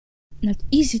Not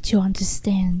easy to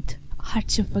understand, hard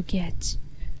to forget.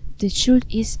 The truth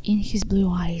is in his blue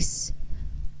eyes,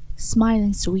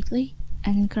 smiling sweetly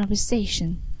and in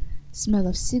conversation. Smell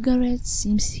of cigarettes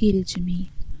seems heady to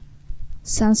me.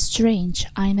 Sounds strange,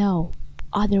 I know,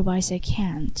 otherwise I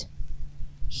can't.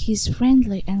 He's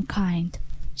friendly and kind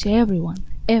to everyone,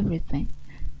 everything.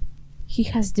 He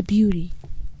has the beauty,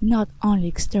 not only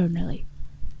externally.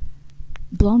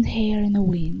 Blonde hair in the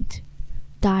wind,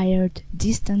 tired,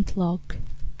 distant look.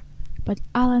 But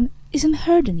Alan isn't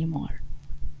hurt anymore.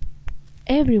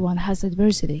 Everyone has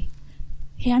adversity.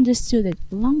 He understood it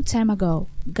a long time ago,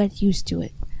 got used to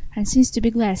it, and seems to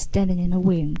be glad standing in the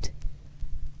wind.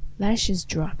 Lashes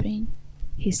dropping,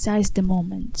 he sighs the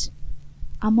moment.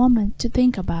 A moment to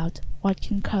think about what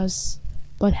can cause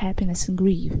both happiness and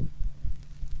grief.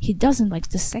 He doesn't like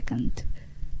the second.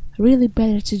 Really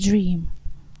better to dream.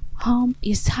 Home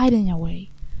is hiding away.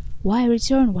 Why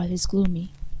return while it's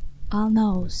gloomy? Al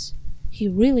knows. He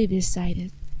really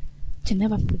decided to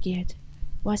never forget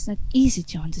what's not easy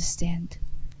to understand,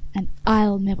 and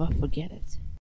I'll never forget it.